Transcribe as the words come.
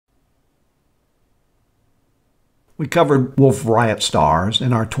We covered Wolf-Rayet stars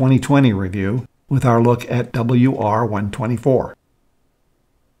in our 2020 review with our look at WR124.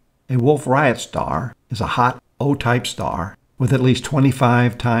 A Wolf-Rayet star is a hot O-type star with at least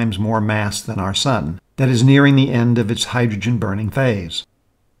 25 times more mass than our Sun that is nearing the end of its hydrogen-burning phase.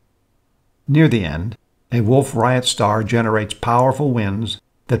 Near the end, a Wolf-Rayet star generates powerful winds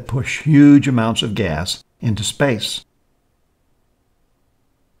that push huge amounts of gas into space.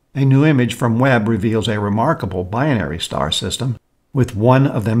 A new image from Webb reveals a remarkable binary star system, with one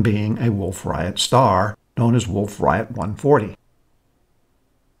of them being a Wolf-Rayet star known as Wolf-Rayet 140.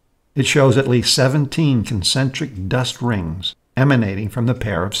 It shows at least 17 concentric dust rings emanating from the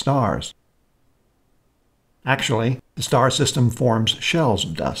pair of stars. Actually, the star system forms shells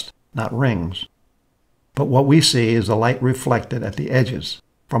of dust, not rings. But what we see is the light reflected at the edges,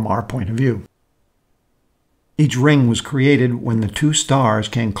 from our point of view. Each ring was created when the two stars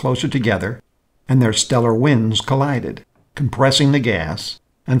came closer together and their stellar winds collided, compressing the gas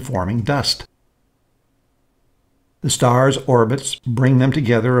and forming dust. The stars' orbits bring them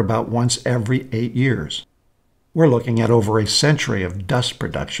together about once every 8 years. We're looking at over a century of dust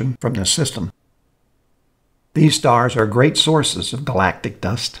production from this system. These stars are great sources of galactic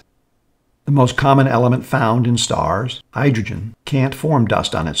dust. The most common element found in stars, hydrogen, can't form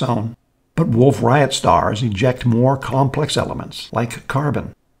dust on its own. But Wolf-Rayet stars eject more complex elements, like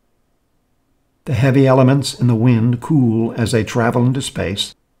carbon. The heavy elements in the wind cool as they travel into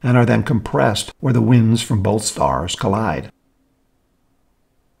space and are then compressed where the winds from both stars collide.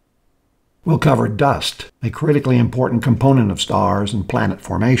 We'll cover dust, a critically important component of stars and planet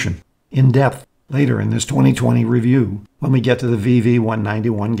formation, in depth later in this 2020 review when we get to the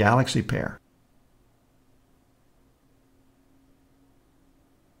VV191 galaxy pair.